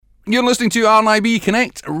You're listening to RNIB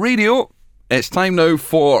Connect Radio. It's time now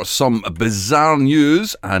for some bizarre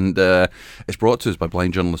news, and it's brought to us by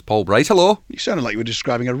blind journalist Paul Bryce. Hello. You sounded like you were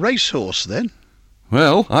describing a racehorse then.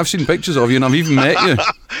 Well, I've seen pictures of you and I've even met you.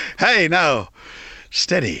 Hey, now,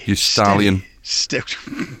 steady. You stallion.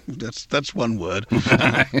 That's one word.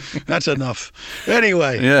 That's enough.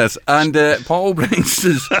 Anyway. Yes, and Paul brings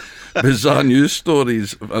us bizarre news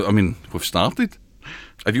stories. I mean, we've started.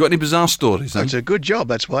 Have you got any bizarre stories? It's a good job.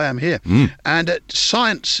 That's why I'm here. And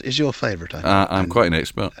science is your favourite, I think. I'm quite an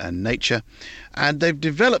expert. And nature. And they've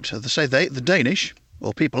developed, the Danish,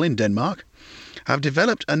 or people in Denmark, have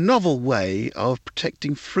developed a novel way of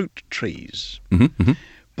protecting fruit trees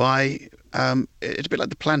by, it's a bit like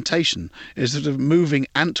the plantation, is sort of moving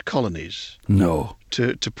ant colonies. No.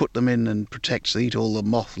 To put them in and protect, so they eat all the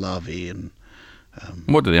moth larvae. And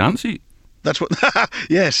what do the ants eat? That's what.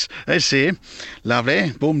 Yes, I see. Lovely,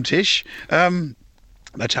 boom tish.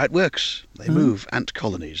 That's how it works. They move ant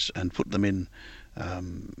colonies and put them in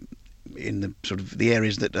the sort of the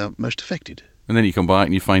areas that are most affected. And then you come back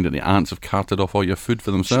and you find that the ants have carted off all your food for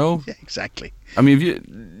themselves. Yeah, exactly. I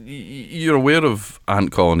mean, you're aware of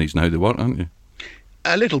ant colonies and how they work, aren't you?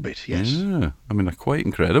 A little bit, yes. Yeah, I mean, they're quite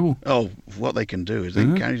incredible. Oh, what they can do is they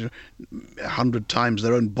can carry 100 times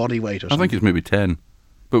their own body weight or something. I think it's maybe 10.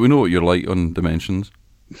 But we know what you're like on dimensions.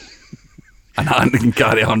 An ant can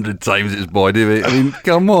carry 100 times its body weight. I mean,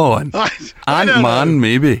 come on. Ant-Man,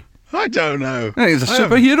 maybe. I don't know. I think he's a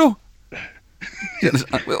superhero.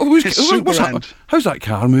 How's that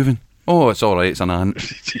car moving? Oh, it's all right. It's an ant.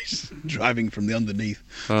 It's driving from the underneath.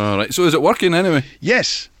 All right. So is it working anyway?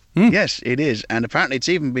 Yes. Yes, it is. And apparently it's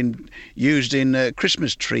even been used in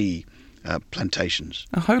Christmas tree plantations.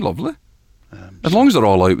 Oh, how lovely. As long as they're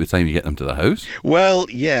all out by the time you get them to the house. Well,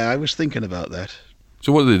 yeah, I was thinking about that.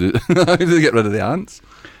 So what do they do? How do they get rid of the ants?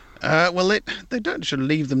 Well, they don't sort of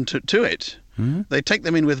leave them to it. They take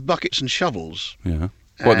them in with buckets and shovels. Yeah.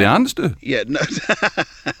 What the ants do? Yeah, no,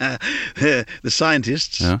 the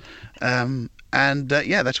scientists. Yeah.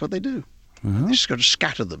 That's what they do. They just got to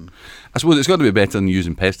scatter them. I suppose it's got to be better than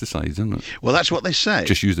using pesticides, isn't it? Well, that's what they say.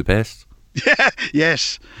 Just use the pests. Yeah,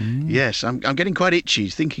 yes. Yes, I'm getting quite itchy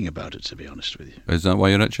thinking about it, to be honest with you. Is that why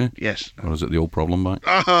you're itchy? Yes. Or is it the old problem back?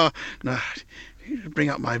 No, you bring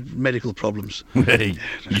up my medical problems. Hey,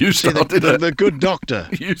 you started it. The good doctor.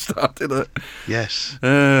 You started it. Yes.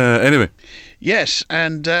 Anyway. Yes,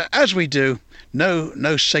 and as we do,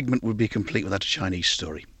 no segment would be complete without a Chinese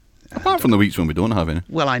story. Apart from the weeks when we don't have any.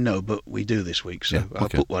 Well, I know, but we do this week, so Yeah, I'll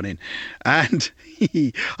okay. put one in. And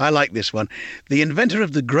I like this one. The inventor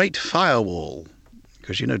of the Great Firewall,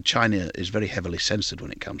 because you know China is very heavily censored when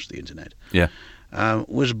it comes to the internet, Yeah.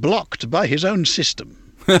 was blocked by his own system.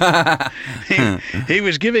 He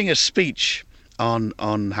was giving a speech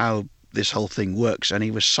on how this whole thing works, and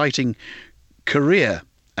he was citing Korea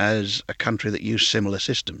as a country that used similar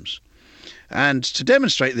systems. And to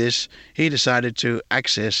demonstrate this, he decided to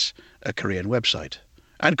access a Korean website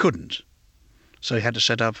and couldn't. So he had to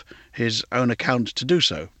set up his own account to do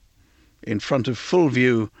so in front of full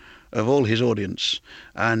view of all his audience.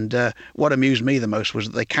 And what amused me the most was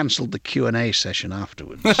that they cancelled the Q&A session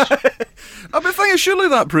afterwards. I've been thinking, surely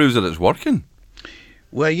that proves that it's working.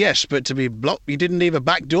 Well, yes, but to be blocked, you didn't leave a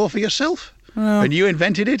back door for yourself? Well. And you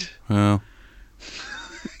invented it? Well.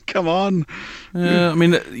 Come on. Yeah, I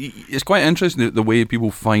mean, it's quite interesting the way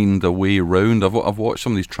people find a way around. I've watched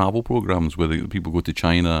some of these travel programs where people go to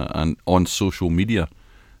China and on social media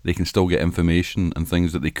they can still get information and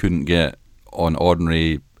things that they couldn't get on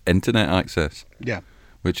ordinary internet access. Yeah.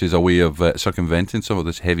 Which is a way of circumventing some of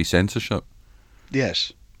this heavy censorship.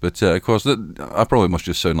 Yes. But of course, I probably must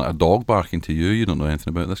just sound like a dog barking to you. You don't know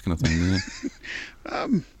anything about this kind of thing, do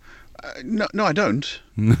you? No, I don't.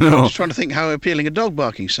 No. I'm just trying to think how appealing a dog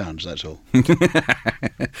barking sounds, that's all.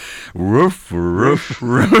 Roof, roof,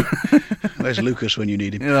 roof. Where's Lucas when you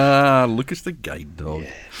need him? Lucas the guide dog.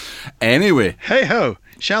 Yeah. Anyway. Hey-ho,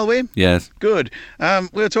 shall we? Yes. Good.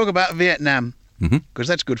 We'll talk about Vietnam, because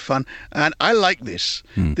that's good fun. And I like this.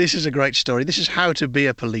 This is a great story. This is how to be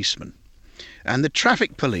a policeman. And the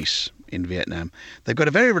traffic police in Vietnam, they've got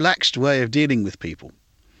a very relaxed way of dealing with people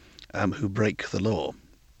who break the law.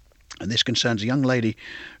 And this concerns a young lady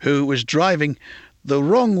who was driving the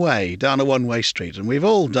wrong way down a one-way street. And we've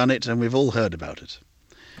all done it and we've all heard about it.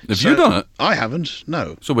 Have you done it? I haven't,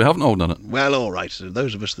 no. So we haven't all done it? Well, all right, so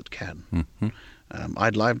those of us that can.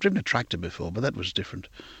 I've driven a tractor before, but that was different.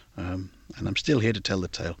 And I'm still here to tell the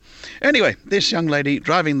tale. Anyway, this young lady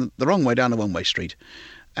driving the wrong way down a one-way street.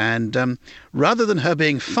 And rather than her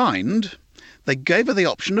being fined, they gave her the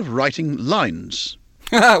option of writing lines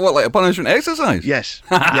What, like a punishment exercise? Yes,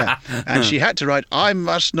 yeah. And she had to write, I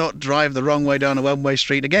must not drive the wrong way down a one-way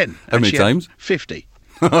street again. How many times? 50.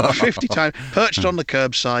 50 times, perched on the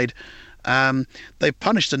curbside. They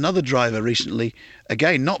punished another driver recently,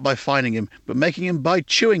 again, not by fining him, but making him buy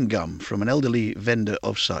chewing gum from an elderly vendor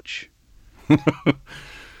of such.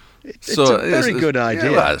 It's a very good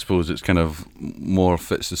idea. Yeah, I suppose it's kind of more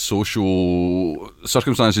fits the social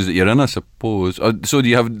circumstances that you're in, I suppose. So do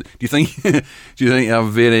you think you have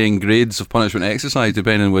varying grades of punishment exercise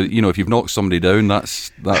depending on whether, if you've knocked somebody down,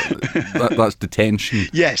 that's detention.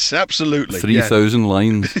 Yes, absolutely. 3,000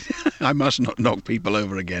 lines. I must not knock people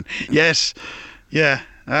over again. Yes, yeah.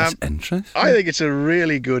 That's interesting. I think it's a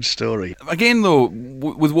really good story. Again, though,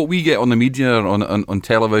 with what we get on the media, on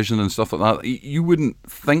television and stuff like that, you wouldn't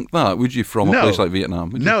think that, would you, from a place like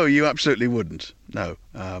Vietnam? No, you absolutely wouldn't. No.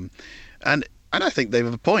 And I think they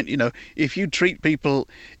have a point. If you treat people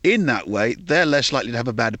in that way, they're less likely to have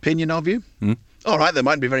a bad opinion of you. All right, they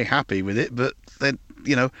might be very happy with it, but then,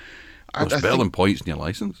 it's better than points in your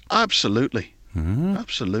licence. Absolutely.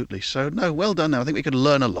 Absolutely. So, no, well done now. I think we could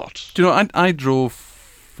learn a lot. Do you know, I drove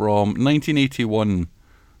from 1981,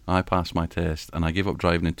 I passed my test, and I gave up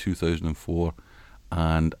driving in 2004,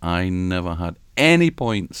 and I never had any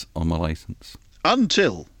points on my licence.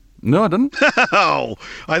 Until? No, I didn't. Oh,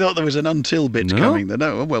 I thought there was an until bit coming.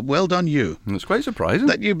 No, well done you. It's quite surprising.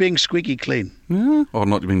 That you being squeaky clean. Yeah, or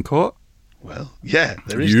not being caught. Well, yeah,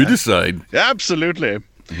 there is You that. decide. Absolutely.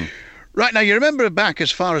 Right, now you remember back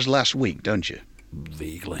as far as last week, don't you?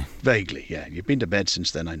 Vaguely. Vaguely, yeah. You've been to bed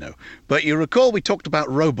since then, I know. But you recall we talked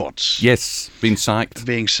about robots. Yes, being sacked.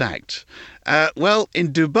 Being sacked. Well,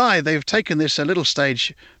 in Dubai, they've taken this a little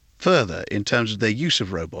stage further in terms of their use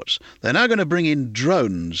of robots. They're now going to bring in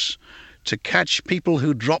drones to catch people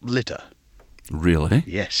who drop litter. Really?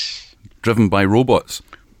 Yes. Driven by robots?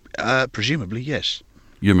 Presumably, yes.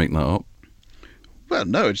 You're making that up. Well,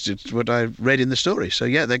 no, it's what I read in the story. So,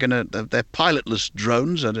 yeah, they're pilotless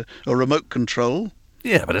drones and a remote control.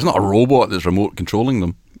 Yeah, but it's not a robot that's remote controlling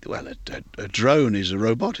them. Well, a drone is a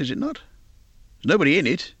robot, is it not? There's nobody in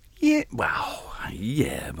it. Yeah, well,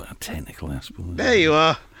 yeah, but technically, I suppose. There you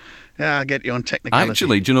are. Yeah, I'll get you on technicality.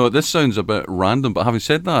 Actually, do you know, this sounds a bit random, but having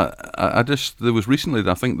said that, there was recently,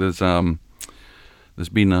 I think there's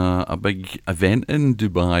been a big event in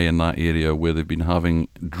Dubai in that area where they've been having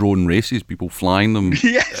drone races, people flying them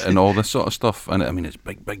Yes. and all this sort of stuff. And I mean, it's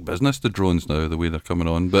big business, the drones now, the way they're coming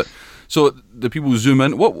on. But so the people zoom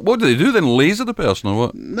in. What do they do then? Laser the person or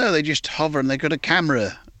what? No, they just hover and they've got a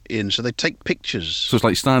camera in, so they take pictures. So it's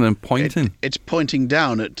like standing and pointing. It's pointing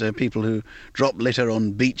down at people who drop litter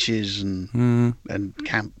on beaches and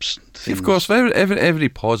camps. And things. Of course, for every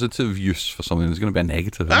positive use for something, there's going to be a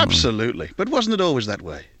negative. Absolutely. But wasn't it always that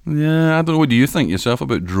way? Yeah, I don't know. What do you think yourself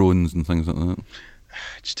about drones and things like that?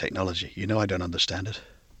 It's technology. I don't understand it.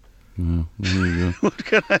 Yeah, there you go. What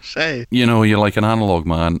can I say? You're like an analog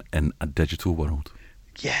man in a digital world.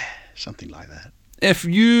 Yeah, something like that. If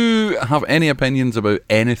you have any opinions about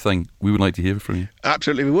anything, we would like to hear from you.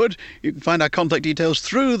 Absolutely, we would. You can find our contact details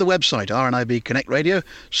through the website, RNIB Connect Radio.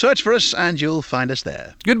 Search for us and you'll find us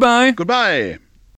there. Goodbye. Goodbye.